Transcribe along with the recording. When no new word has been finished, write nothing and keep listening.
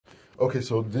Okay,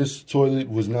 so this toilet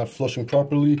was not flushing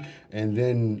properly, and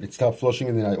then it stopped flushing,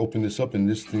 and then I opened this up, and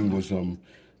this thing was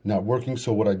not working.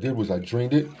 So what I did was I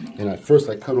drained it, and at first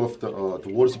I cut off the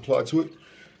water supply to it.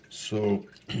 So,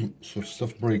 so if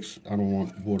stuff breaks, I don't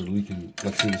want water leaking.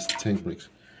 Let's say this tank breaks.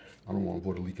 I don't want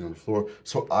water leaking on the floor.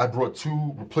 So I brought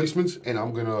 2 replacements, and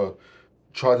I'm gonna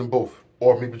try them both.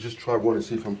 Or maybe just try one and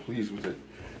see if I'm pleased with it.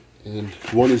 And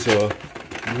one is a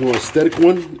more aesthetic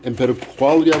one and better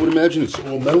quality, I would imagine. It's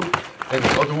all metal. And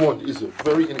the other one is a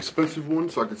very inexpensive one,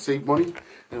 so I could save money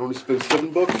and only spend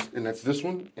 $7. And that's this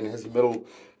one. And it has a metal.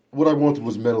 What I wanted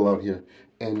was metal out here.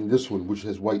 And this one, which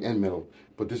has white and metal.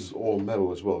 But this is all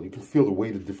metal as well. You can feel the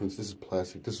weight of difference. This is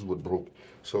plastic. This is what broke.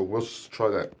 So let's try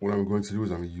that. What I'm going to do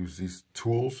is I'm going to use these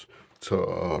tools to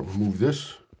remove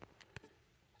this.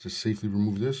 To safely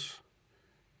remove this.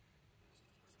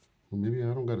 Well, maybe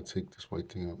I don't got to take this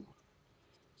white thing out.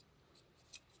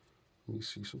 Let me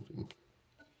see something.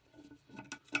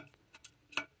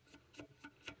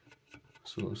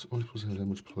 So it's only supposed to have that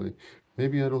much play.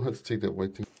 Maybe I don't have to take that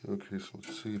white thing. Okay, so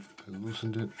let's see if I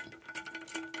loosened it.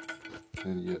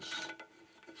 And yes,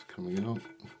 it's coming out.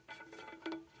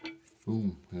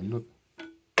 Boom, and look.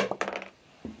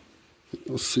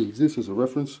 Let's save this as a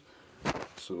reference.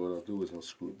 So what I'll do is I'll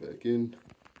screw it back in.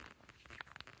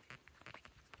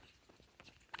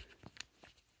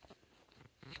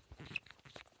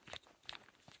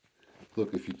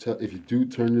 Look, if you do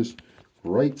turn this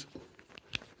right,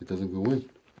 it doesn't go in.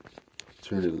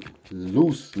 Turn it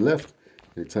loose left,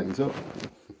 and it tightens up.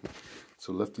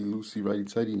 So lefty loosey, righty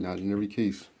tighty, not in every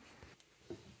case.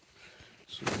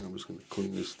 So I'm just going to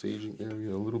clean this staging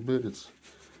area a little bit. It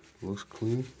looks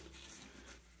clean.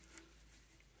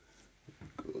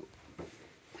 Good.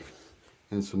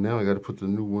 And so now I got to put the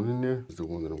new one in there. This is the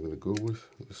one that I'm going to go with.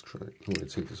 Let's try it. I'm going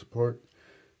to take this apart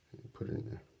and put it in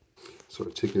there. So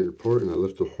I've taken it apart and I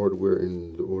left the hardware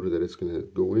in the order that it's going to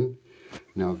go in.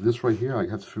 Now this right here, I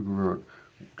have to figure out,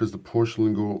 does the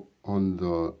porcelain go on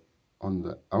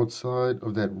the outside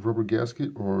of that rubber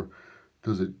gasket, or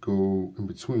does it go in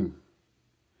between?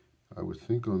 I would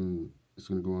think it's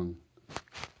going to go on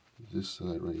this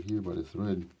side right here by the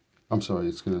thread. I'm sorry,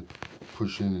 it's going to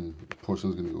push in and the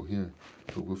porcelain's going to go here,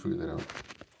 but we'll figure that out.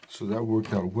 So that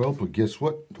worked out well, but guess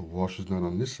what? The washer's not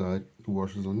on this side, the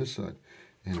washer's on this side.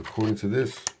 And according to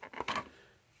this,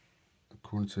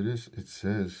 it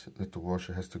says that the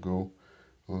washer has to go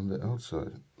on the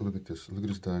outside. Look at this. Look at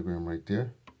this diagram right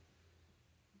there.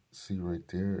 See right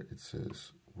there, it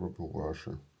says rubber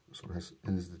washer. So it has,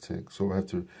 and this is the tank. So I have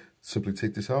to simply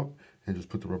take this out and just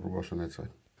put the rubber washer on that side.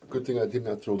 Good thing I did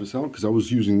not throw this out because I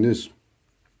was using this.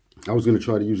 I was going to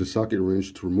try to use a socket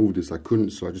wrench to remove this. I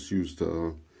couldn't, so I just used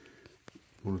one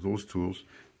of those tools.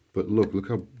 But look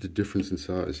how the difference in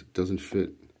size. It doesn't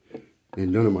fit.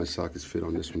 And none of my sockets fit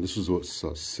on this one. This is what's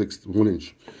 1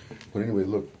 inch. But anyway,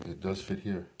 look, it does fit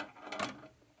here.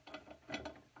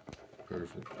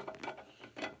 Perfect.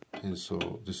 And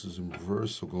so this is in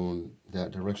reverse, so going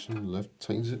that direction, left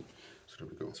tightens it. So there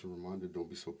we go. It's a reminder, don't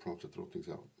be so prompt to throw things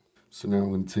out. So now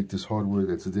I'm going to take this hardware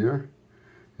that's there,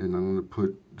 and I'm going to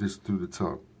put this through the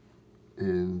top.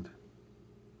 And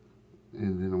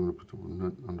then I'm going to put the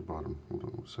nut on the bottom. Hold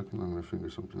on 1 second, I'm going to figure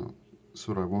something out.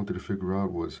 So what I wanted to figure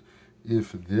out was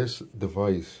if this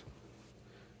device,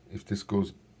 if this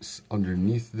goes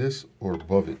underneath this or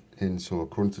above it. And so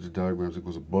according to the diagrams, it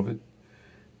goes above it.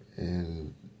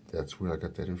 And that's where I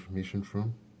got that information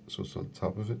from. So it's on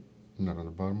top of it, not on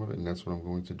the bottom of it. And that's what I'm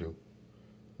going to do.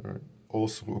 All right.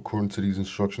 Also, according to these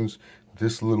instructions,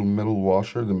 this little metal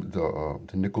washer, the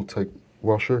nickel type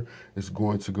washer, is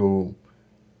going to go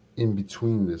in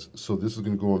between this. So this is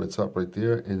going to go on the top right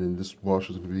there, and then this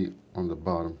washer is going to be on the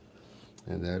bottom.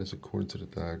 And that is according to the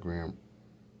diagram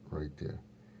right there.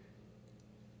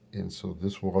 And so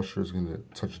this washer is going to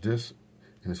touch this,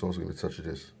 and it's also going to touch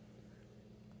this.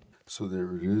 So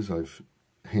there it is. I've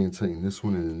hand tightened this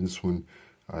one, and then this one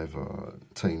I've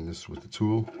tightened this with the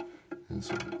tool. And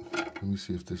so let me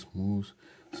see if this moves.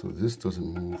 So this doesn't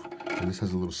move, and this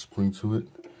has a little spring to it.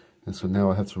 And so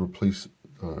now I have to replace,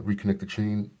 reconnect the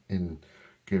chain and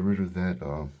get rid of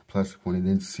that plastic one, and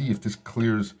then see if this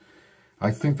clears.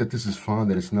 I think that this is fine,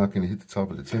 that it's not going to hit the top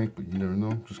of the tank, but you never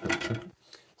know. Just got to check.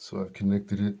 So I've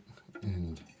connected it,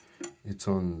 and it's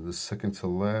on the second to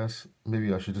last.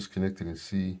 Maybe I should just connect it and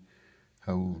see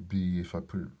how it would be if I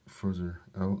put it further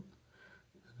out.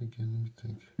 And again, let me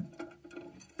think.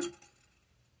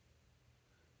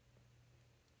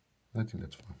 I think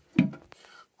that's fine.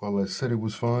 While I said it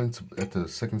was fine at the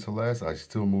second to last, I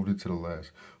still moved it to the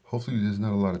last. Hopefully there's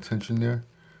not a lot of tension there,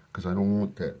 because I don't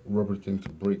want that rubber thing to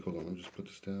break. Hold on, let me just put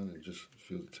this down and just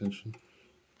feel the tension.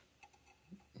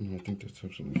 I think that's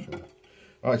absolutely fine.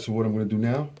 All right, so what I'm going to do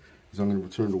now is I'm going to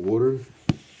return the water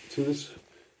to this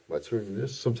by turning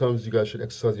this. Sometimes you guys should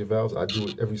exercise your valves. I do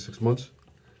it every 6 months.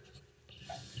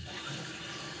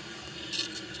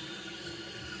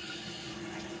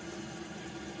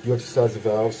 You exercise the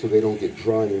valves so they don't get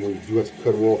dry, and when you do have to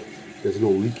cut them off, there's no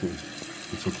leaking.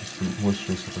 It's okay, some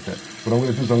moisture and stuff like that. What I'm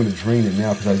going to do is I'm going to drain it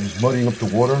now because I was muddying up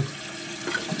the water.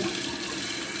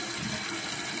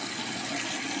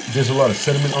 There's a lot of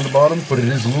sediment on the bottom, but it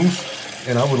is loose,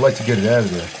 and I would like to get it out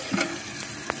of there.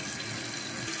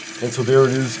 And so there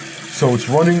it is. So it's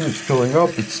running, it's filling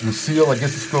up, it's the seal, I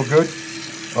guess it's still good.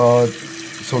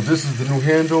 So this is the new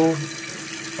handle.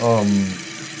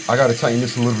 I got to tighten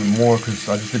this a little bit more because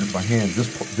I just did it by hand,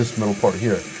 this metal part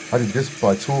here. I did this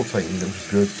by tool tightening, which is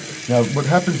good. Now what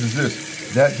happens is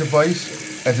this, that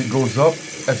device, as it goes up,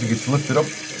 as it gets lifted up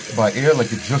by air,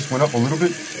 like it just went up a little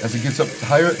bit, as it gets up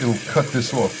higher, it'll cut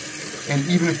this off. And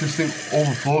even if this thing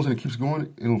overflows and it keeps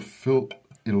going,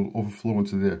 it'll overflow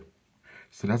into there.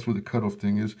 So that's where the cutoff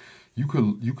thing is. You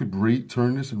could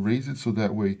turn this and raise it so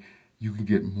that way you can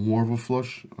get more of a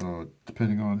flush,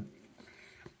 depending on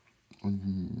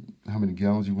how many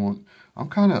gallons you want. I'm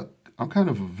kind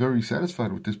of very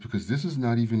satisfied with this because this is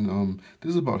not even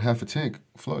this is about half a tank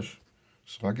flush,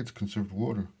 so I get to conserve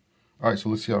water. All right, so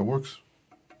let's see how it works.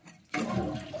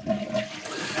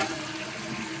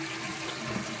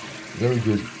 Very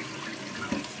good.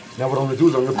 Now what I'm gonna do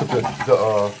is I'm gonna put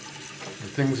the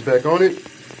things back on it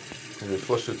and then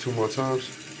flush it 2 more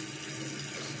times.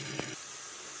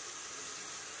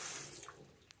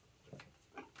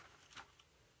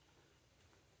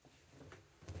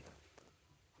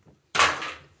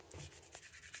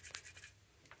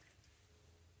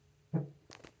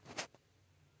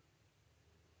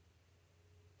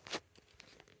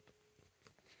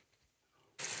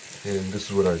 And this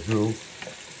is what I do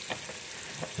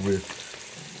with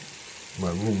my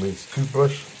roommate's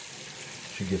toothbrush.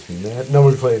 She gets me mad. No,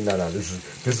 we're playing that out. This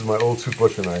is my old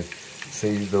toothbrush, and I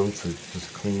save them to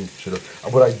just clean shit up.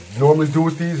 What I normally do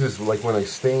with these is like when I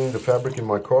stain the fabric in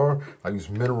my car, I use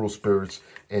mineral spirits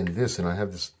and this, and I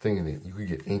have this thing in it. You could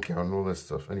get ink out and all that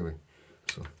stuff. Anyway,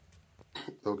 so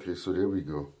okay, so there we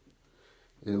go.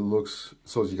 It looks,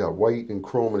 so you got white and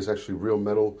chrome, and it's actually real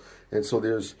metal. And so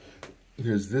there's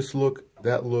this look,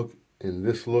 that look, and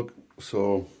this look.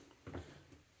 So,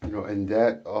 you know, and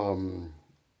that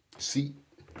seat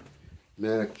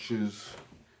matches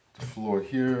the floor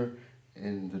here,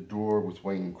 and the door with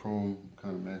white and chrome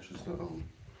kind of matches the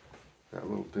that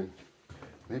little thing.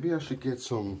 Maybe I should get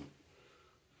some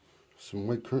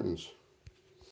white curtains.